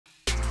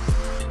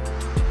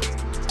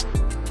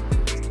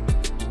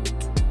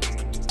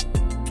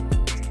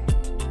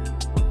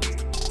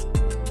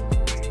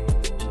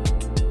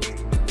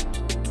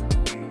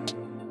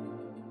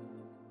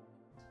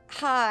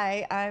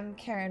Hi, I'm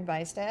Karen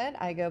Bystead.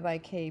 I go by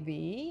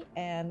KB,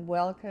 and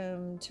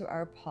welcome to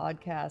our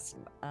podcast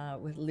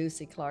with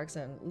Lucy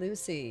Clarkson.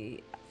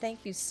 Lucy,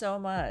 thank you so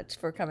much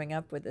for coming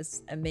up with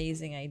this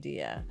amazing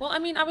idea. Well, I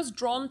mean, I was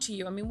drawn to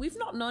you. I mean, we've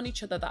not known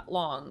each other that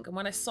long. And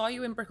when I saw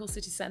you in Brickell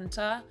City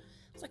Centre, I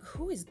was like,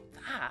 who is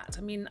that?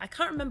 I mean, I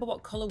can't remember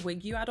what colour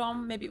wig you had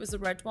on. Maybe it was the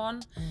red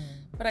one.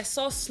 But I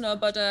saw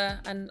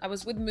Snowbudder and I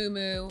was with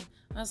Moo.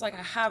 I was like,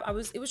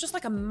 it was just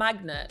like a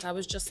magnet. I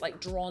was just like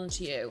drawn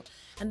to you.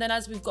 And then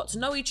as we've got to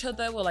know each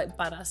other, we're like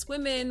badass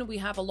women. We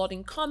have a lot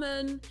in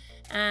common.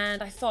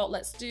 And I thought,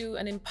 let's do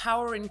an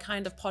empowering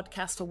kind of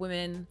podcast for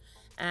women.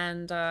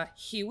 And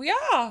here we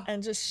are.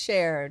 And just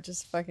share,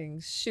 just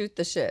fucking shoot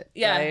the shit.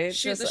 Yeah, right?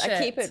 shoot just, the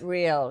shit.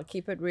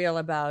 Keep it real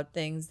about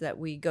things that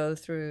we go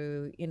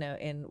through, you know,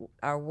 in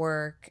our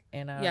work,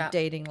 in our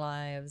dating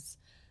lives.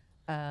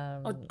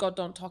 Oh God,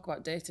 don't talk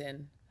about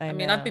dating. I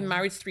mean, know. I've been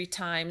married 3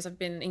 times. I've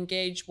been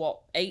engaged,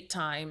 8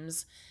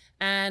 times.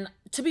 And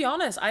to be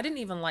honest, I didn't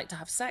even like to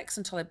have sex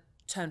until I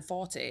turned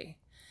 40.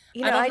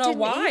 You know, I don't know didn't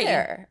why.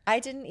 Either. I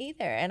didn't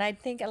either. And I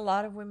think a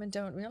lot of women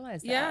don't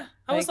realize that. Yeah.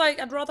 I was like,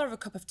 I'd rather have a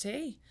cup of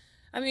tea.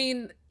 I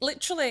mean,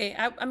 literally,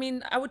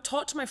 I would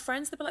talk to my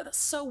friends. They'd be like, that's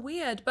so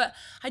weird. But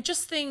I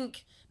just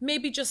think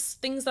maybe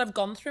just things that I've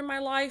gone through in my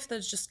life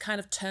that's just kind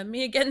of turned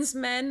me against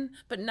men.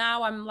 But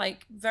now I'm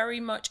like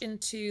very much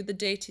into the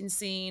dating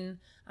scene.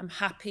 I'm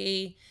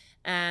happy.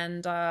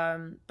 And,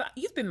 but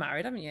you've been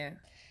married, haven't you?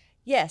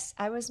 Yes,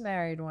 I was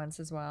married once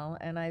as well,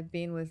 and I've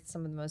been with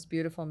some of the most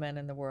beautiful men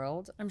in the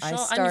world. I'm sure,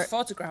 and you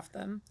photographed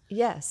them.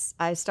 Yes,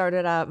 I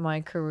started out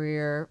my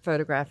career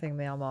photographing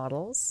male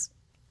models.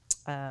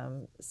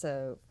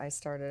 So I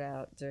started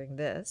out doing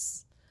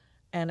this,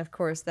 and of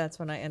course that's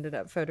when I ended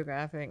up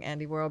photographing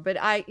Andy Warhol. But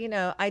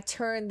I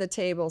turned the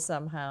table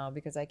somehow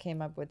because I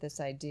came up with this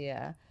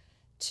idea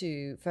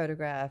to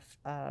photograph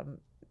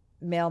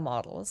male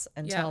models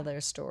and tell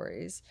their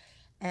stories.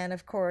 And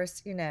of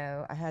course,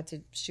 I had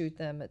to shoot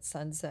them at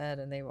sunset,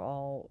 and they were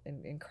all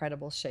in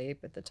incredible shape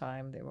at the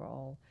time. They were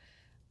all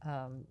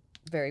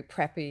very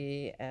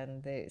preppy,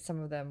 and some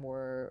of them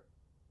were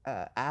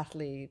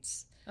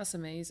athletes. That's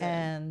amazing.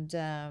 And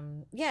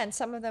and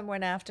some of them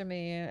went after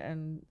me,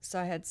 and so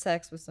I had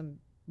sex with some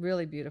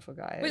really beautiful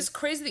guys. Well, it's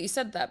crazy that you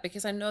said that,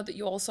 because I know that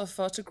you also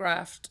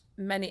photographed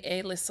many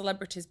A-list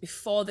celebrities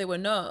before they were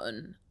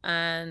known,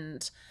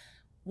 and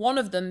one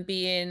of them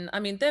being, I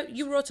mean,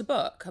 you wrote a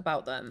book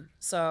about them.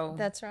 So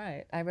that's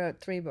right. I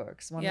wrote 3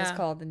 books. One was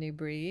called The New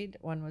Breed.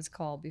 One was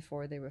called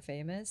Before They Were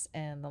Famous.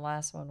 And the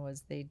last one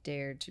was They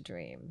Dared to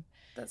Dream.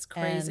 That's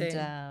crazy.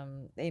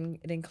 And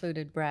it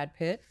included Brad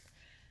Pitt,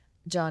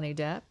 Johnny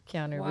Depp,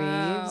 Keanu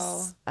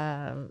Reeves,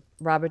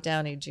 Robert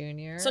Downey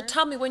Jr. So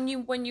tell me, when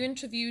you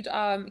interviewed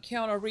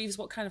Keanu Reeves,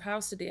 what kind of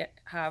house did he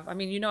have? I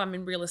mean, I'm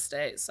in real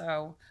estate,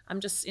 so I'm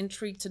just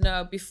intrigued to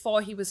know,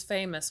 before he was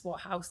famous,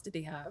 what house did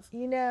he have?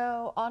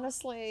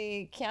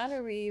 Honestly,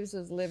 Keanu Reeves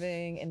was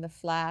living in the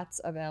flats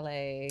of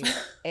LA.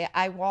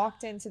 I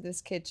walked into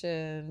this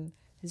kitchen.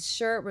 His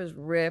shirt was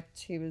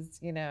ripped. He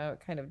was,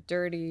 kind of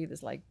dirty. He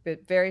was like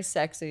very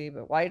sexy,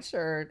 but white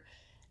shirt.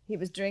 He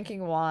was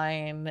drinking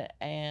wine,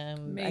 and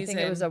amazing. I think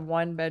it was a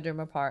 1-bedroom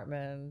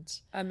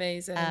apartment.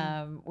 Amazing.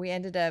 We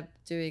ended up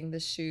doing the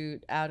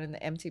shoot out in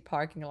the empty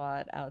parking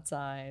lot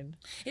outside.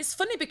 It's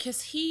funny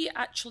because he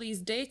actually is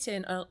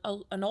dating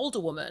an older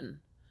woman,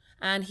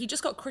 and he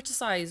just got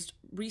criticized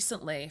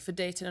recently for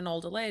dating an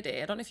older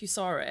lady. I don't know if you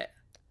saw it.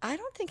 I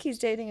don't think he's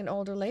dating an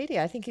older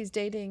lady. I think he's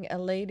dating a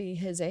lady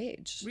his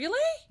age. Really?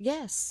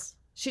 Yes.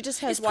 She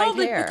just has it's white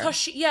probably hair.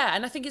 Because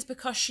and I think it's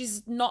because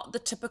she's not the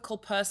typical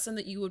person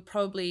that you would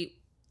probably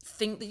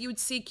think that you would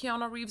see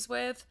Keanu Reeves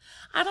with.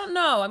 I don't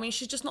know. I mean,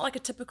 she's just not like a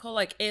typical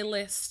like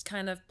A-list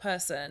kind of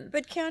person.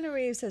 But Keanu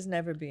Reeves has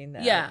never been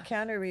that. Yeah.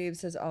 Keanu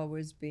Reeves has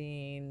always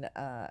been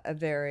a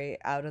very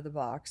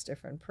out-of-the-box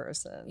different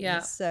person. Yeah.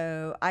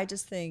 So I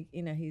just think,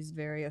 he's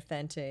very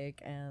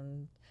authentic,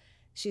 and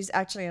she's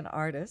actually an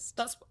artist.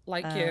 That's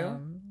like you.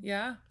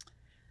 Yeah.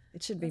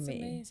 It should be That's me.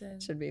 Amazing.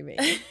 It should be me.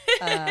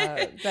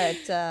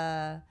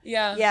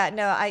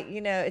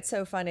 It's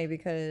so funny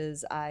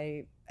because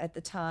at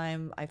the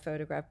time I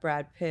photographed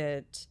Brad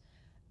Pitt,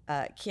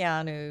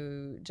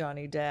 Keanu,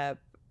 Johnny Depp,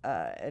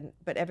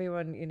 but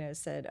everyone,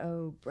 said,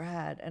 "Oh,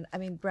 Brad." And I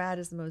mean, Brad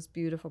is the most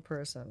beautiful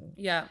person.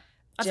 Yeah.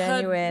 I've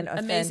genuine, heard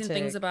amazing authentic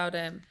things about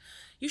him.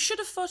 You should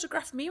have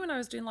photographed me when I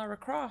was doing Lara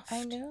Croft.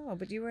 I know,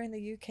 but you were in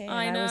the UK and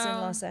I was in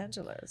Los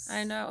Angeles.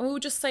 I know. We were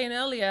just saying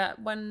earlier,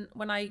 when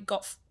I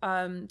got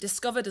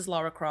discovered as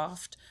Lara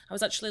Croft, I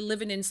was actually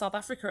living in South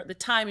Africa at the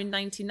time in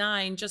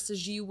 '99, just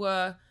as you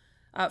were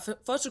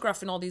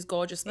photographing all these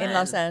gorgeous men. In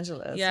Los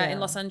Angeles. Yeah, in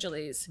Los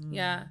Angeles.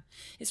 Yeah.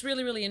 It's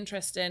really, really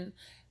interesting.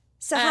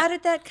 So how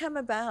did that come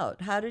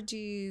about? How did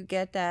you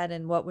get that,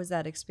 and what was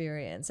that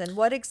experience? And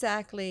what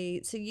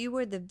exactly, so you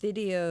were the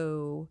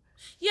video.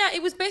 Yeah,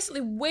 it was basically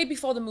way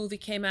before the movie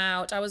came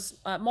out. I was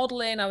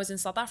modeling. I was in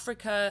South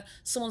Africa.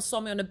 Someone saw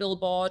me on a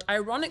billboard.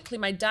 Ironically,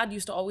 my dad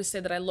used to always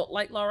say that I looked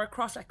like Lara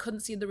Croft. I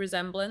couldn't see the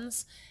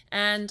resemblance.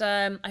 And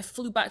I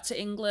flew back to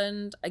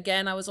England.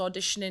 Again, I was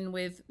auditioning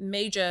with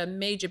major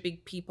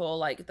big people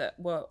like that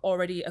were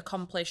already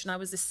accomplished. And I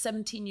was this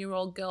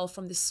 17-year-old girl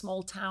from this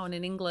small town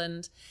in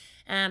England.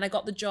 And I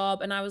got the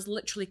job, and I was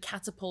literally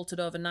catapulted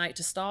overnight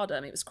to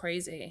stardom. It was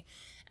crazy.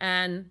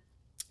 And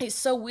it's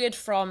so weird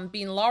from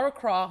being Lara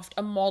Croft,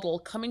 a model,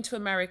 coming to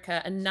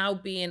America, and now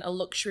being a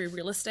luxury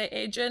real estate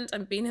agent,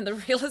 and being in the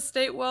real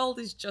estate world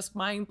is just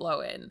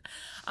mind-blowing.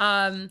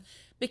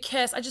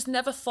 Because I just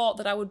never thought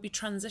that I would be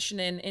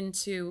transitioning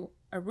into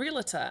a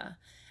realtor.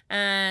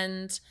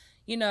 And,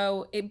 you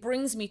know, it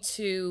brings me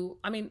to,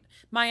 I mean,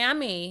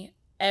 Miami,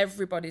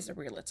 everybody's a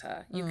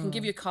realtor. You can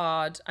give your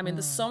card. I mean,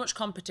 there's so much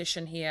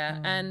competition here.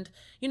 And,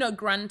 you know,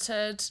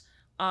 granted,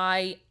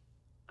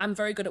 I'm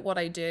very good at what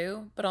I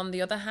do, but on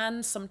the other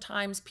hand,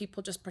 sometimes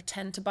people just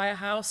pretend to buy a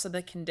house so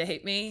they can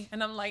date me,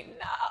 and I'm like,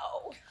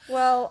 no.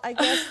 Well, I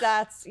guess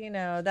that's, you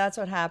know, that's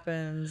what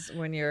happens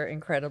when you're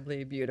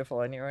incredibly beautiful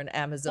and you're an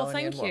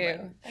Amazonian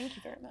woman. Thank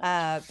you very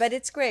much. But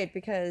it's great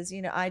because,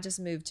 you know, I just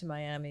moved to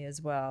Miami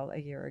as well a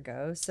year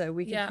ago, so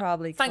we could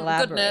probably Thank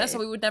collaborate. goodness, or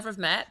we would never have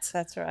met.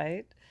 That's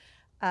right.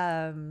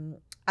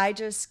 I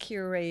just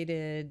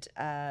curated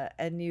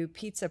a new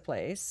pizza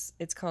place.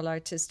 It's called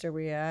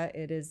Artisteria.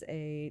 It is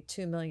a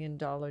 $2 million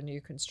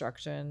new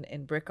construction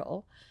in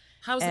Brickell.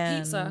 How's the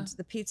pizza?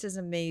 The pizza's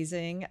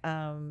amazing.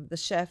 The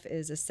chef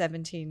is a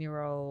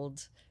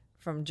 17-year-old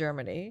from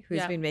Germany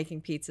who's been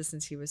making pizza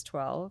since he was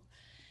 12.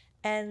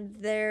 And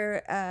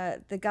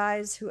they're, the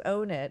guys who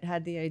own it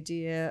had the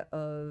idea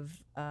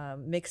of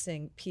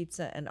mixing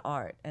pizza and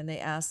art. And they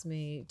asked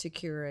me to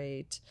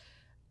curate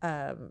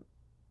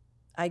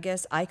I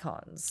guess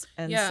icons,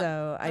 and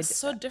so that's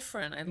so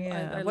different. I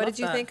what love did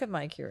you that. think of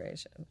my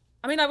curation?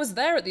 I mean, I was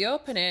there at the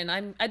opening.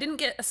 I didn't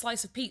get a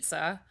slice of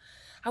pizza.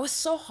 I was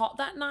so hot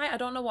that night. I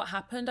don't know what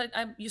happened.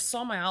 You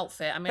saw my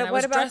outfit. I mean, but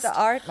what about dressed, the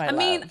art, my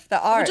love?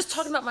 The art. We're just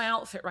talking about my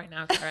outfit right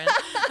now, Karen.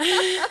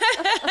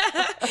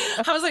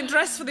 I was like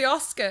dressed for the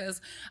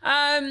Oscars.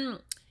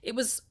 It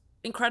was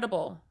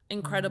incredible.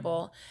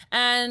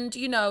 And,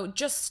 you know,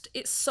 just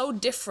it's so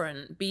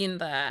different being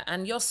there,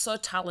 and you're so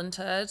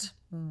talented.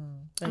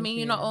 I mean,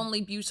 you're not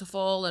only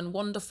beautiful and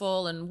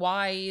wonderful and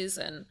wise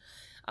and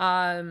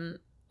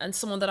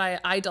someone that I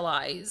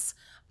idolize.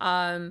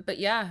 But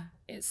yeah,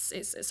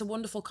 it's a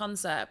wonderful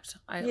concept.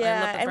 I love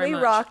it very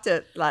much. Rocked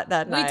it like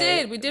that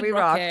night. We did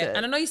rock it.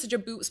 And I know you said your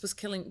boots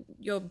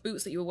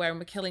that you were wearing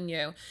were killing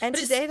you. And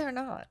today they're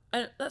not.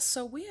 That's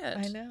so weird.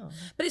 I know.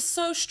 But it's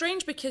so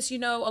strange because, you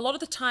know, a lot of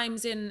the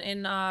times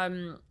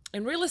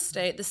in real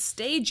estate, the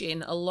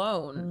staging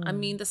alone, I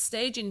mean, the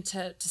staging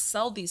to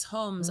sell these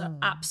homes are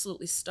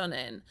absolutely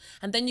stunning.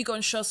 And then you go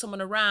and show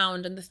someone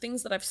around, and the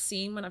things that I've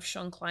seen when I've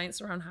shown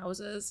clients around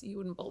houses, you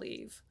wouldn't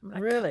believe. I'm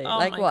like, really? Oh,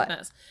 like my what?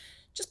 Goodness.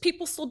 Just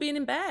people still being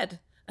in bed.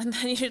 And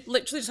then you're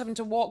literally just having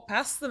to walk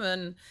past them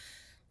and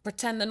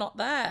pretend they're not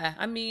there.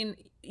 I mean,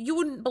 you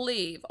wouldn't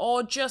believe.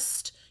 Or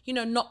just, you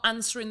know, not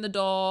answering the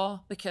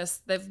door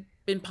because they've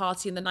been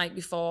partying the night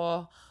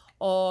before.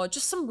 Or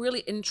just some really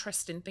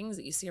interesting things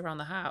that you see around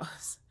the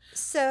house.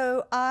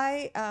 So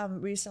I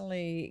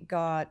recently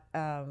got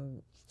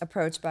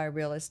approached by a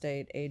real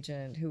estate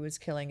agent who was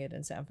killing it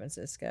in San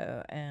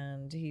Francisco,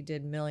 and he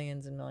did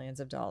millions and millions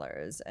of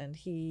dollars. And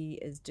he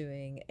is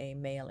doing a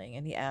mailing,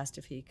 and he asked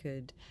if he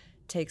could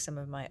take some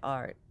of my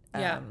art,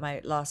 my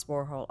Lost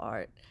Warhol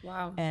art,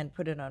 and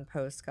put it on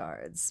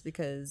postcards,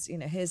 because, you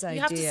know, his idea.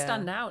 You have to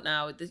stand out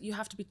now. You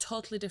have to be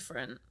totally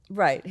different.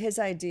 Right. His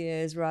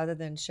idea is rather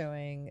than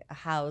showing a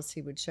house,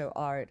 he would show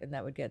art, and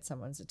that would get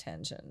someone's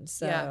attention.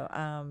 So,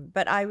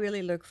 but I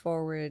really look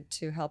forward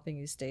to helping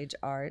you stage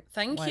art.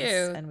 Thank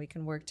you. And we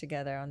can work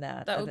together on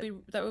that. That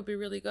would be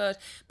really good.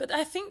 But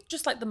I think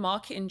just like the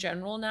market in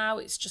general now,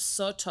 it's just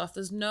so tough.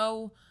 There's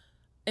no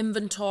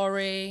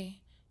inventory.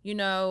 You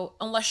know,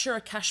 unless you're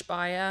a cash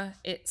buyer,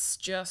 it's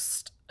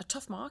just a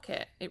tough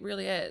market. It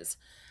really is.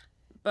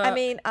 But I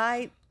mean,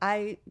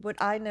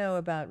 what I know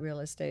about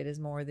real estate is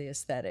more the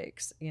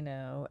aesthetics, you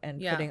know,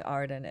 and putting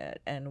art in it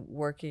and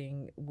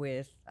working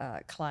with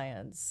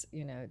clients,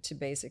 you know, to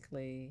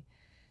basically,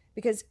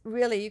 because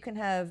really you can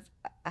have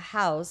a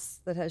house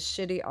that has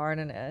shitty art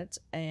in it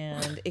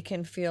and it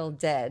can feel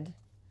dead.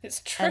 It's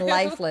true. And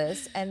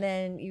lifeless, and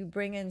then you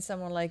bring in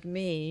someone like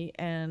me,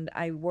 and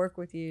I work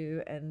with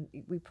you, and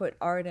we put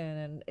art in,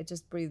 and it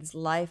just breathes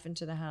life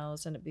into the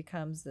house, and it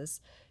becomes this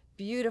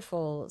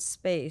beautiful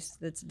space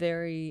that's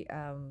very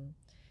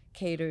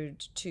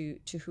catered to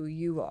who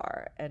you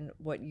are and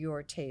what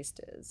your taste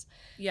is.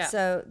 Yeah.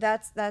 So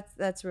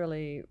that's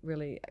really,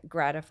 really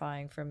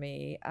gratifying for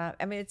me.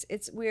 I mean,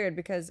 it's weird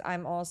because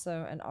I'm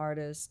also an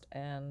artist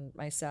and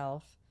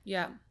myself.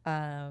 Yeah.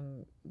 But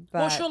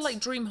what's your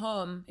dream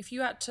home? If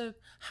you had to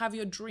have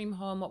your dream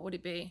home, what would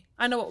it be?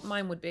 I know what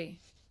mine would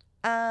be.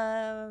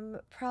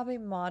 Probably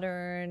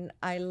modern.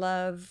 I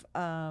love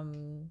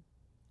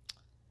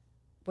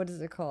what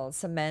is it called?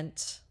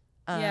 Cement.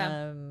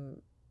 Yeah.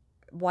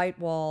 White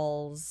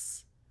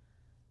walls.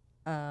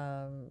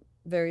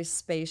 Very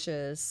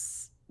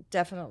spacious.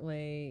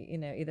 Definitely,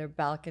 either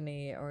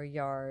balcony or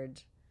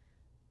yard.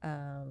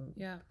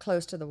 Yeah.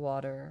 Close to the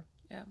water.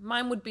 Yeah.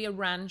 Mine would be a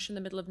ranch in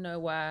the middle of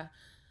nowhere.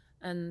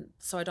 And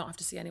so I don't have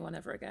to see anyone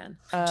ever again.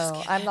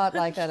 Oh, I'm not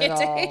like that at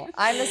all.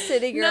 I'm a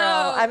city girl.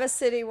 No. I'm a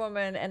city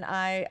woman, and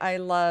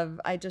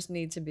I just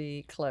need to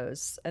be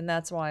close, and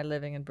that's why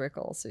living in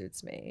Brickell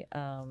suits me.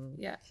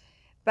 Yeah.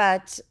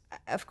 But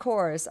of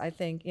course, I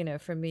think,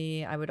 for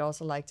me, I would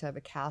also like to have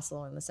a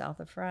castle in the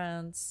south of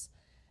France.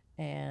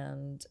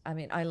 And I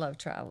mean, I love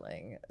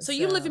traveling. So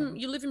you live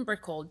in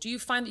Brickell. Do you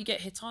find that you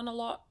get hit on a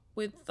lot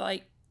with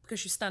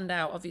because you stand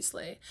out,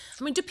 obviously?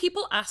 I mean, do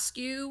people ask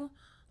you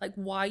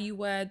why you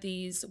wear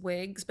these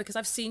wigs? Because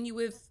I've seen you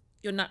with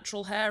your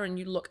natural hair and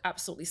you look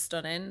absolutely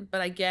stunning, but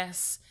I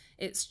guess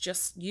it's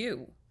just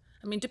you.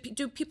 I mean,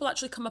 do people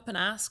actually come up and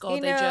ask, or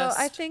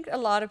I think a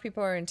lot of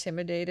people are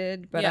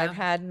intimidated, but Yeah. I've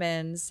had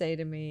men say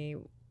to me,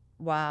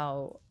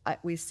 "Wow,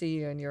 we see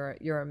you and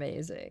you're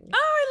amazing." Oh,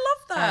 I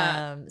love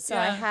that. So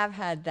I have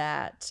had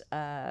that.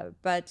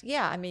 But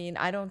yeah, I mean,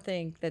 I don't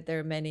think that there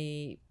are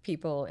many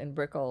people in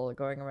Brickell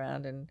going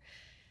around and,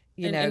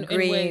 In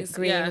green wigs,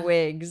 yeah.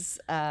 wigs,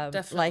 like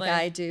Definitely.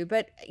 I do.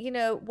 But,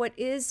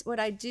 what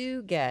I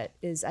do get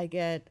is I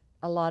get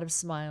a lot of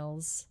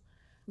smiles.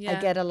 I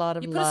get a lot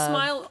of You put love. a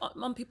smile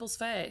on people's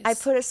face. I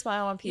put a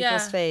smile on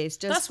people's face.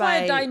 That's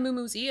why I dye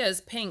Mumu's ears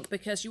pink,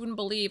 because you wouldn't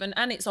believe,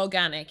 and it's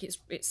organic.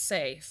 It's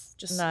safe,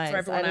 just Nice. for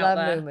everyone I out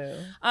love there.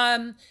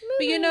 Mumu.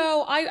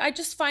 But I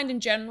just find in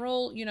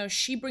general,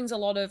 she brings a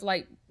lot of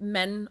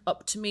men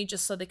up to me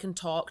just so they can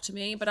talk to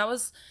me. But I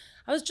was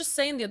just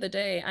saying the other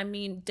day, I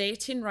mean,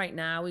 dating right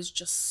now is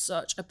just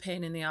such a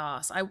pain in the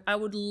ass. I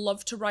would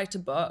love to write a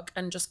book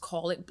and just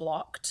call it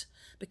Blocked,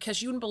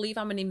 because you wouldn't believe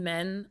how many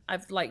men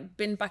I've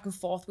been back and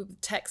forth with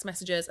text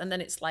messages, and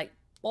then it's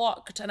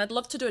blocked. And I'd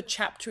love to do a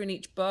chapter in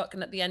each book,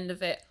 and at the end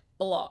of it,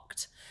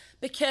 blocked.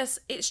 Because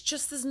it's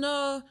just, there's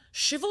no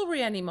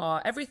chivalry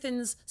anymore.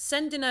 Everything's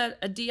sending a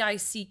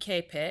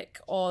DICK pic,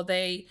 or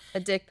A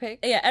dick pic?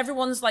 yeah,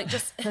 everyone's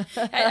just,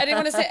 I didn't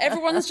want to say,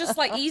 everyone's just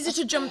easy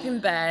to jump in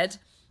bed.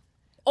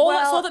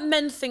 That's all that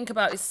men think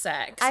about is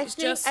sex. I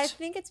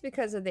think it's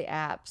because of the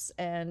apps.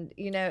 And,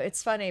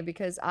 it's funny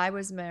because I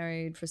was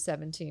married for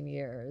 17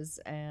 years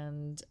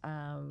and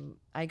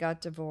I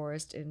got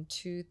divorced in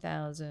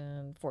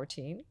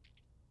 2014.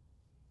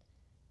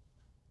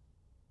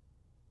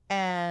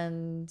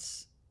 And,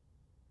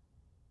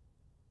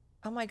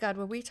 oh my God,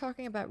 were we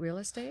talking about real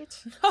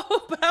estate? No,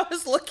 but I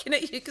was looking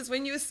at you because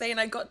when you were saying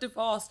I got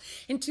divorced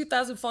in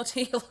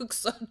 2014, you look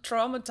so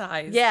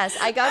traumatized. Yes,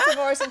 I got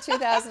divorced in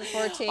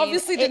 2014.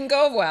 Obviously didn't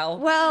go well.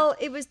 Well,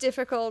 it was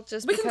difficult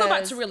We can go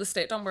back to real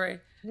estate, don't worry.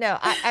 No,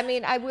 I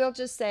mean, I will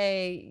just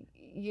say,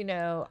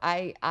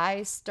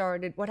 I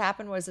started, what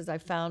happened was I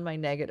found my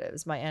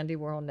negatives, my Andy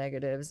Warhol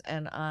negatives,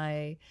 and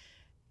I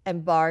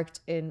embarked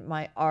in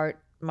my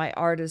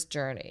artist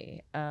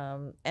journey.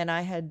 And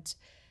I had,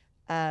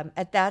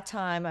 at that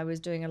time, I was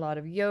doing a lot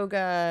of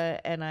yoga,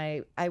 and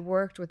I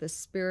worked with a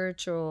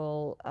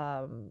spiritual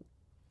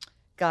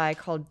guy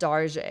called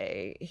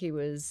Darje. He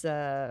was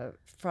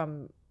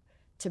from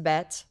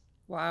Tibet.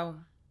 Wow.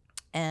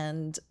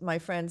 And my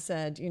friend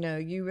said,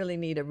 you really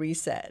need a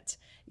reset.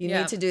 You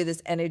need to do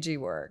this energy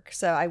work.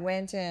 So I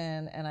went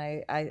in and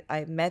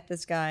I met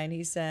this guy, and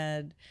he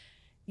said,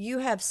 you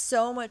have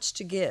so much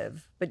to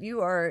give, but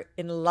you are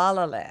in la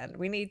la land.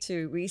 We need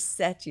to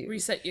reset you.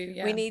 Reset you,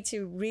 yeah. We need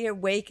to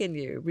reawaken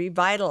you,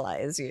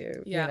 revitalize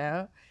you,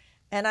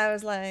 And I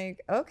was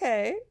like,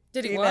 okay.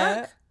 Did it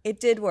work?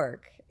 It did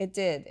work. It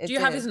did. Do you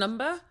have his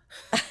number?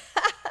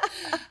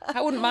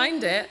 I wouldn't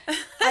mind it.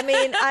 I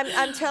mean,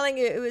 I'm telling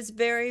you, it was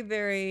very,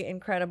 very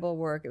incredible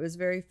work. It was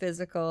very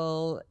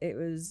physical. It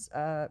was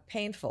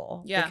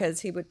painful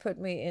because he would put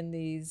me in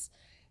these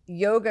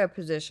yoga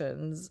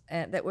positions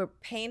that were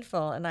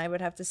painful, and I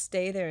would have to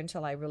stay there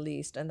until I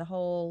released. And the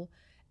whole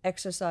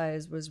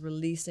exercise was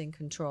releasing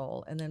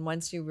control. And then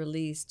once you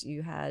released,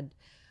 you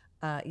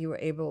were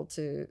able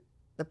to,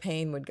 the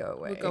pain would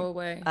go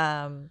away.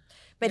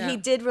 But he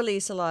did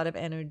release a lot of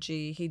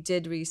energy. He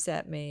did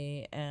reset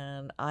me,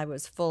 and I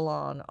was full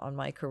on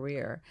my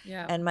career.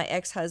 Yeah. And my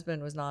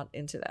ex-husband was not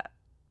into that.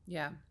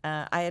 Yeah.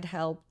 I had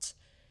helped,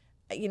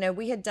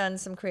 we had done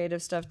some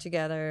creative stuff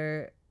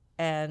together,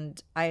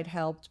 and I had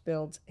helped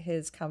build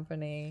his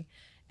company.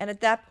 And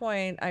at that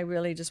point, I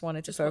really just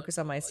wanted to focus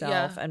on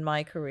myself and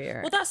my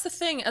career. Well, that's the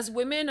thing. As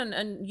women,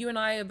 and you and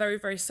I are very,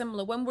 very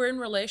similar. When we're in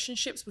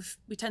relationships,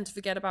 we tend to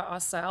forget about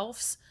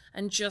ourselves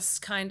and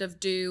just kind of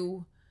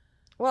do.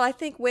 Well, I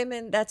think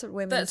that's what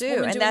women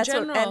do, and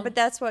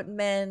that's what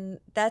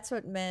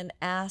men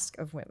ask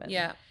of women.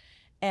 Yeah.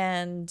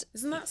 And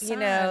isn't that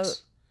sad?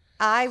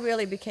 I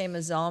really became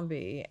a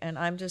zombie, and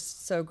I'm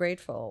just so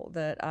grateful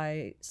that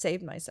I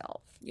saved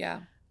myself.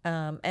 Yeah.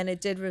 And it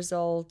did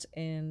result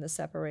in the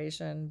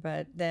separation,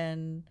 but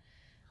then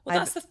Well,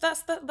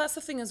 that's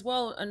the thing as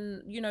well,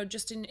 and you know,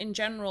 just in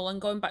general, and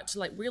going back to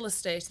like real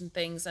estate and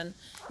things, and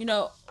you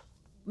know,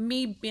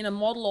 me being a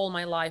model all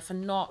my life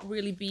and not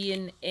really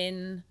being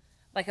in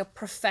like a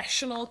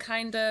professional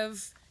kind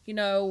of, you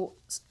know,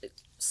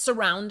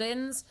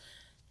 surroundings,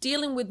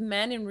 dealing with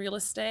men in real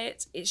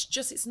estate,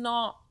 it's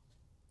not.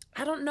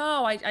 I don't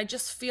know. I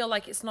just feel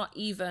like it's not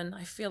even.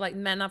 I feel like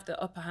men have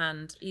the upper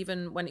hand,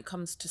 even when it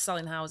comes to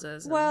selling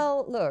houses.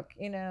 Well, look,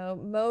 you know,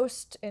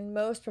 in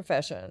most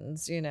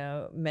professions, you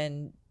know,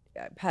 men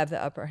have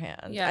the upper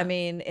hand. Yeah. I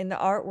mean, in the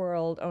art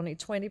world, only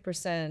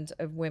 20%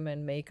 of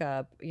women make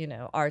up, you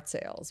know, art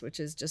sales, which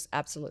is just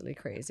absolutely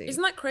crazy.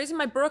 Isn't that crazy?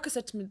 My broker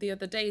said to me the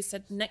other day, he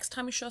said, next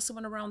time you show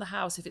someone around the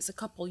house, if it's a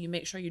couple, you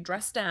make sure you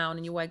dress down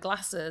and you wear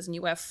glasses and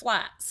you wear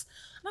flats.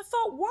 And I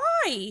thought,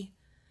 why?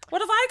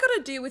 What have I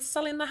got to do with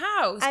selling the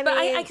house?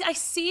 I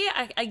see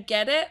it, I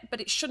get it, but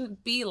it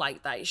shouldn't be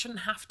like that. It shouldn't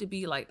have to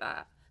be like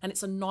that. And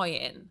it's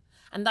annoying.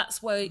 And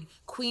that's where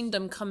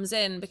queendom comes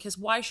in, because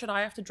why should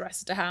I have to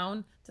dress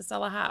down to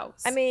sell a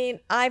house? I mean,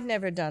 I've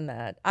never done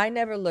that. I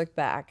never looked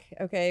back.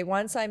 Okay.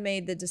 Once I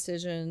made the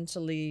decision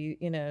to leave,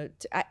 you know,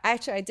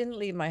 I didn't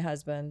leave my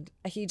husband.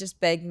 He just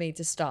begged me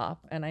to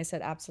stop. And I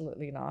said,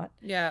 absolutely not.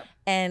 Yeah.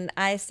 And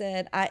I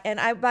said,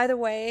 by the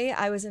way,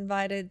 I was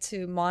invited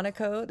to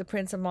Monaco. The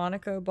Prince of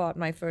Monaco bought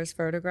my first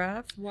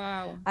photograph.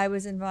 Wow. I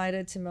was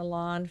invited to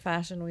Milan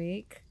Fashion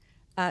Week.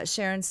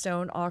 Sharon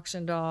Stone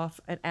auctioned off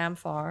at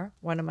Amphar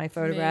one of my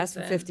photographs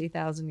for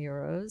 50,000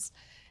 euros.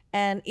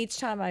 And each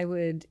time I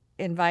would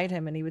invite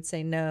him and he would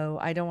say, no,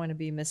 I don't want to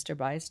be Mr.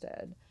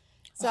 Bystad.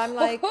 So I'm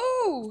like,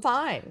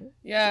 fine.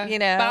 Yeah. You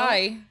know,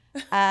 bye.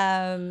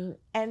 And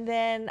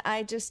then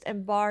I just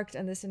embarked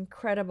on this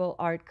incredible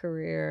art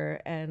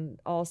career, and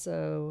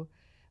also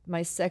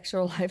my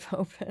sexual life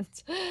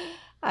opened.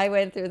 I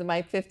went through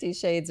my 50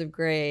 Shades of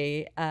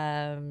Grey.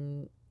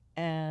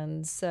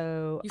 And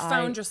so you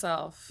found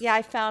yourself. Yeah,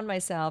 I found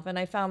myself, and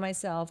I found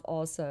myself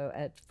also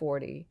at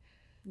 40.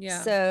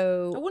 Yeah.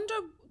 So I wonder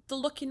the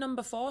lucky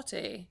number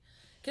 40,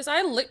 because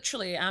I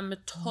literally am a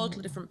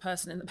totally different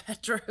person in the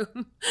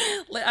bedroom.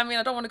 I mean,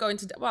 I don't want to go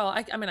into, well,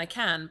 I mean, I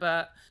can,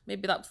 but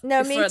maybe that's for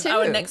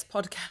our next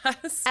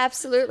podcast.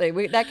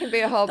 Absolutely. That can be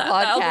a whole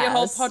podcast. That'll be a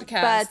whole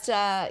podcast.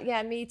 But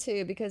yeah, me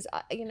too, because,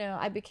 you know,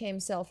 I became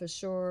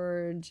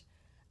self-assured.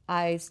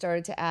 I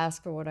started to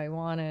ask for what I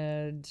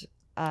wanted.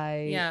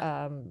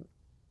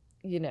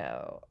 You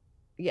know,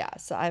 yeah,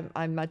 so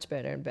I'm much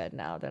better in bed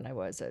now than I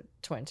was at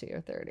 20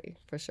 or 30,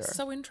 for sure.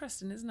 So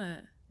interesting, isn't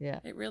it? Yeah.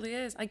 It really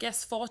is. I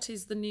guess 40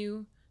 is the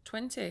new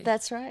 20.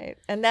 That's right.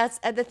 And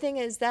the thing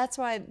is, that's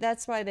why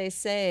they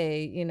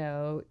say, you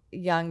know,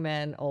 young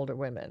men, older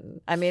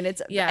women. I mean,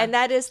 and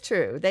that is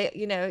true. They,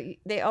 you know,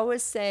 they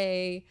always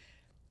say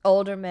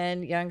older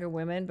men, younger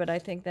women, but I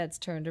think that's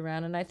turned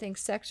around, and I think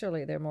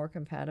sexually they're more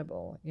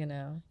compatible, you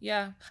know.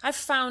 Yeah. I've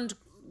found,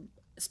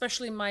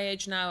 especially my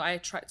age now, I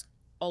attract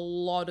a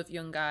lot of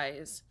young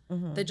guys.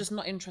 Mm-hmm. They're just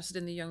not interested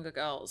in the younger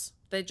girls.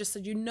 They just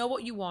said, you know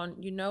what you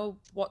want, you know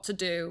what to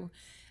do,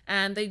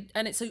 and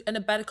it's a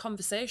better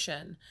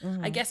conversation.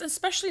 Mm-hmm. I guess,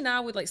 especially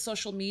now with like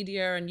social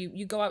media, and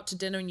you go out to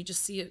dinner and you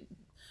just see it,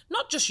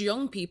 not just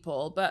young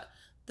people, but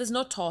there's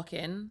no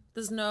talking,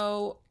 there's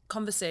no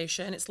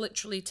conversation. It's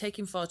literally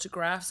taking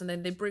photographs, and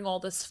then they bring all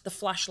the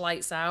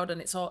flashlights out,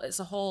 and it's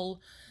a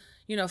whole,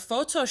 you know,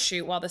 photo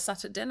shoot while they're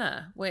sat at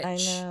dinner, which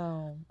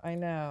I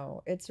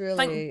know. It's really,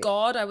 thank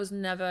God I was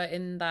never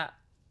in that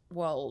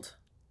world.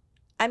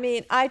 I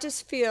mean, I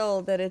just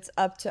feel that it's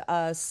up to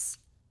us,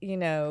 you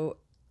know,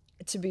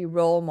 to be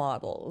role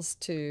models,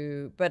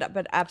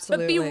 but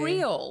absolutely. But be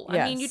real. Yes.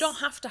 I mean, you don't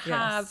have to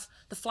have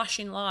the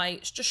flashing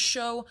lights. Just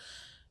show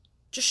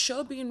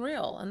being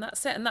real, and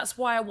that's it. And that's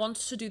why I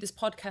wanted to do this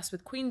podcast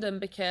with Queendom,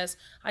 because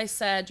I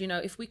said, you know,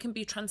 if we can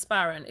be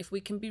transparent, if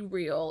we can be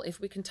real,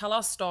 if we can tell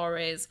our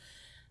stories,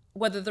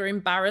 whether they're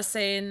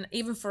embarrassing,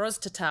 even for us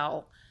to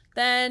tell,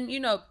 then, you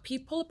know,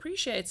 people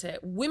appreciate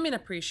it. Women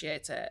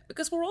appreciate it,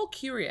 because we're all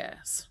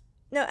curious.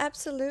 No,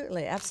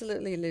 absolutely.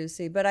 Absolutely,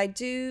 Lucy. But I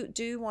do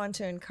want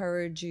to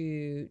encourage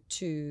you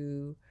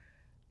to,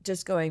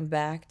 just going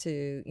back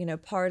to, you know,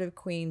 part of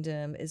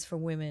Queendom is for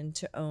women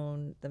to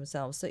own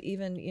themselves. So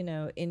even, you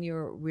know, in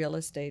your real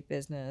estate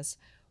business,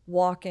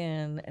 walk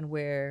in and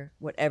wear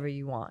whatever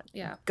you want.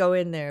 Yeah. Go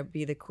in there,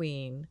 be the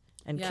queen,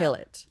 and kill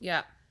it.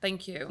 Yeah.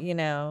 Thank you. You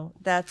know,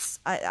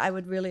 I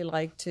would really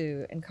like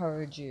to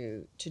encourage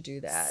you to do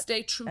that.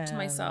 Stay true to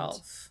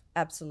myself.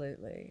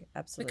 Absolutely.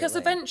 Because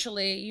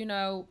eventually, you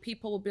know,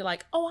 people will be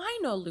like, oh, I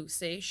know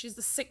Lucy. She's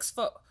the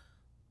 6-foot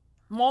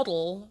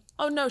model.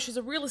 Oh no, she's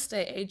a real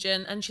estate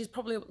agent, and she's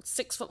probably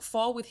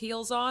 6'4" with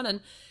heels on,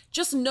 and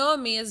just know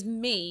me as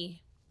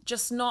me.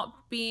 Just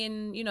not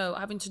being, you know,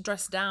 having to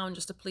dress down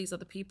just to please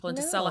other people and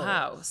to sell a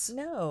house.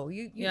 No,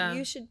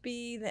 you should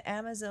be the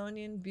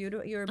Amazonian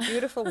beautiful. You're a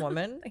beautiful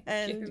woman,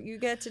 and you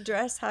get to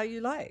dress how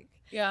you like.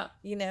 Yeah,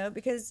 you know,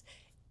 because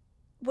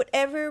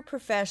whatever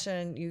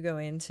profession you go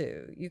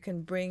into, you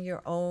can bring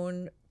your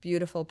own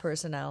beautiful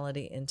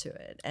personality into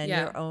it and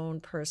your own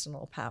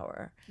personal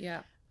power.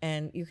 Yeah.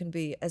 and you can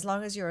be, as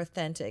long as you're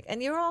authentic,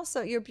 and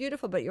you're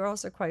beautiful, but you're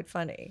also quite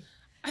funny.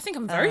 I think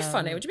I'm very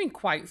funny. What do you mean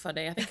quite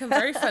funny? I think I'm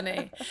very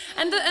funny.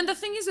 And the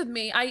thing is with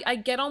me, I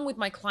get on with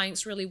my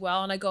clients really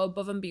well, and I go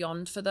above and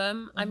beyond for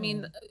them. I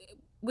mean,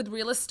 with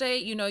real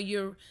estate, you know,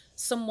 you're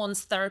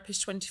someone's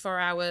therapist 24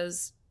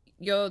 hours.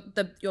 You're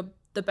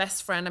the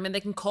best friend. I mean, they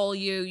can call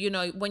you, you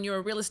know, when you're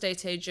a real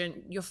estate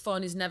agent, your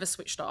phone is never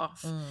switched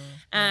off.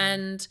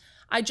 And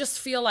I just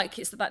feel like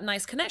it's that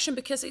nice connection,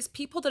 because it's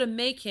people that are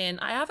making,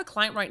 I have a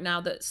client right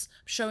now that's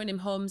showing him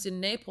homes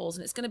in Naples,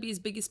 and it's going to be his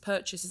biggest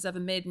purchase he's ever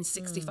made in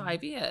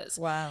 65 years.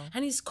 Wow.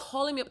 And he's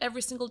calling me up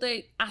every single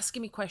day,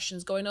 asking me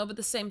questions, going over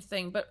the same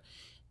thing. But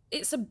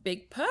it's a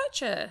big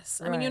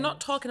purchase. I mean, you're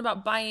not talking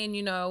about buying,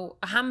 you know,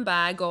 a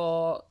handbag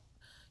or,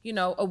 you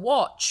know, a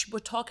watch. We're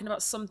talking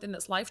about something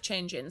that's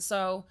life-changing.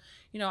 So,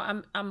 you know,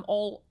 I'm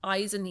all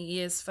eyes and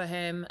ears for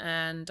him.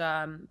 And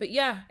but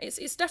yeah,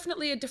 it's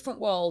definitely a different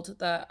world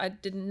that I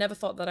never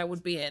thought that I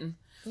would be in.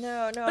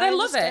 No, But I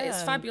love it.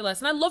 It's fabulous.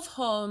 And I love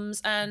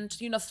homes. And,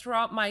 you know,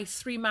 throughout my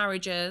 3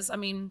 marriages, I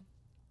mean,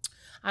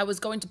 I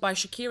was going to buy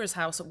Shakira's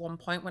house at one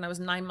point when I was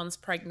 9 months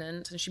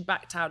pregnant, and she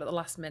backed out at the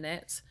last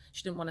minute.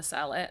 She didn't want to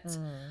sell it.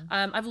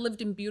 I've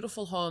lived in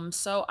beautiful homes,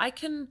 so I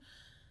can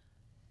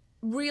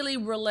really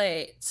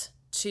relate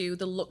to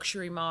the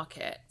luxury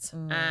market,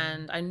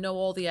 and I know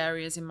all the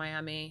areas in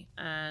Miami,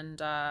 and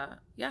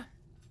yeah,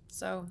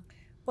 so.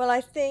 Well, I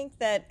think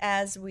that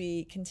as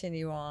we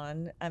continue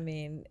on, I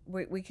mean,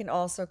 we can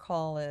also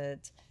call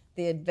it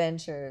the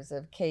adventures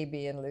of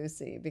KB and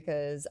Lucy,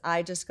 because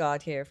I just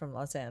got here from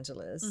Los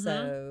Angeles.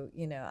 So,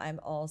 you know, I'm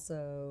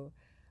also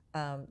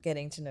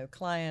getting to know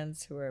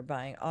clients who are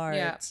buying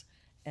art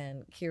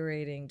and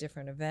curating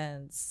different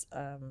events.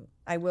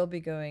 I will be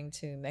going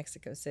to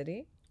Mexico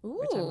City,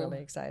 which I'm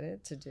really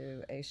excited to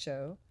do a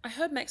show. I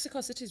heard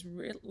Mexico City is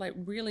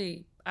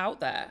really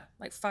out there,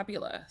 like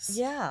fabulous.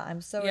 Yeah,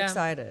 I'm so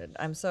excited.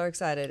 I'm so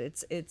excited.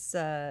 It's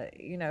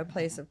you know, a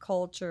place of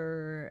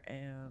culture,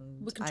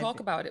 and we can talk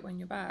about it when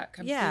you're back.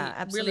 I'm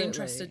absolutely. really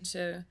interested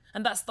to.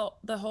 And that's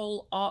the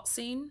whole art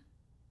scene.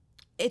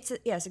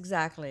 Yes,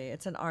 exactly.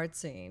 It's an art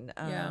scene.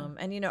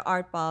 And you know,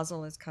 Art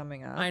Basel is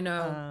coming up. I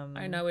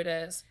know it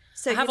is.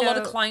 So I have a lot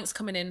of clients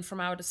coming in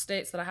from out of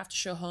states that I have to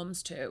show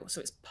homes to,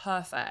 so it's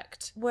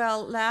perfect.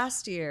 Well,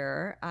 last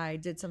year I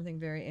did something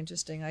very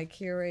interesting. I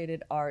curated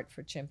art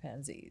for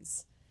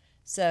chimpanzees.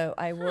 So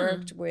I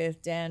worked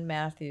with Dan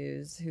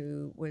Matthews,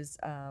 who was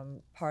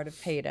part of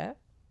PETA.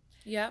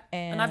 Yeah,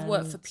 and I've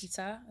worked for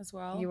PETA as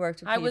well. You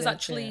worked with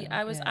PETA.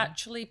 I was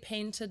actually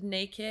painted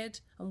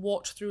naked and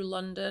walked through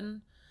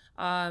London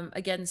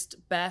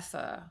against bear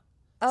fur.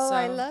 Oh, so,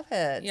 I love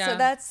it.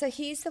 Yeah. So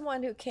he's the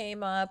one who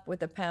came up with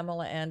the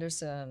Pamela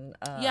Anderson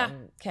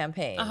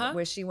campaign,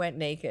 where she went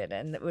naked,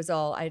 and it was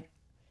all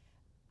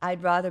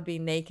I'd rather be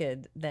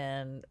naked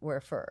than wear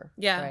fur.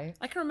 Yeah, right?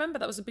 I can remember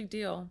that was a big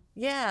deal.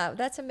 Yeah,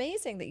 that's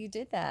amazing that you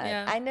did that.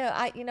 Yeah. I know.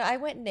 I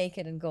went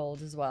naked in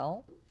gold as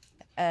well.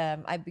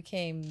 I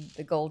became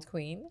the gold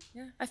queen.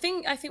 Yeah, I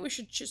think we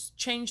should just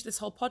change this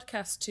whole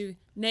podcast to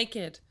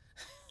naked.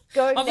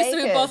 Going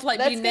Obviously, naked. we both like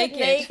Let's being get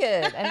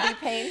naked and be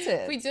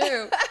painted. We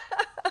do.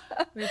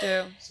 We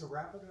do. So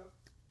wrap it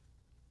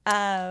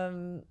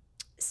up.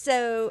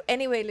 So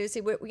anyway,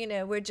 Lucy,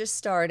 we're just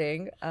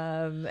starting.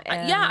 And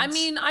yeah, I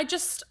mean,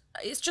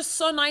 it's just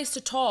so nice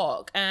to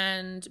talk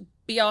and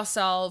be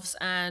ourselves,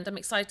 and I'm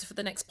excited for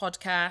the next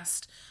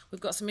podcast.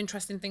 We've got some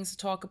interesting things to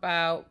talk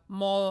about,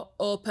 more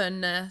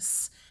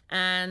openness,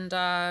 and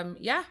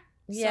yeah.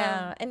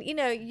 Yeah, and you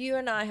know, you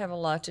and I have a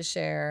lot to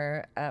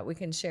share. We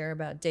can share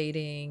about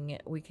dating.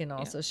 We can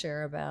also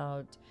share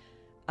about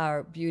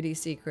our beauty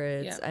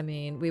secrets. Yeah. I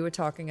mean, we were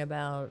talking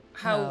about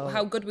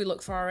how good we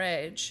look for our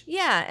age.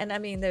 Yeah, and I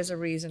mean, there's a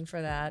reason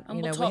for that. And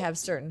you know, we have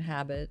certain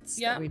habits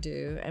that we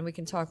do, and we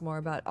can talk more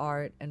about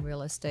art and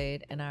real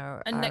estate and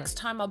our. And next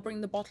time I'll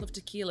bring the bottle of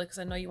tequila, because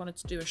I know you wanted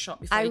to do a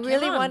shot before. I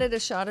really wanted a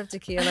shot of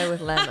tequila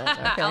with lemon.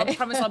 Okay? I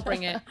promise I'll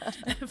bring it.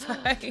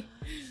 Bye.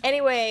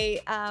 Anyway,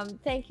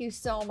 thank you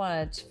so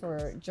much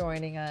for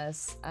joining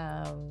us.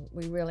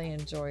 We really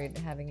enjoyed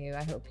having you.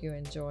 I hope you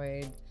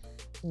enjoyed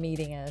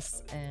meeting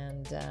us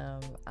and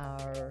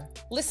our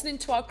listening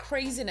to our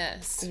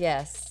craziness.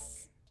 Yes.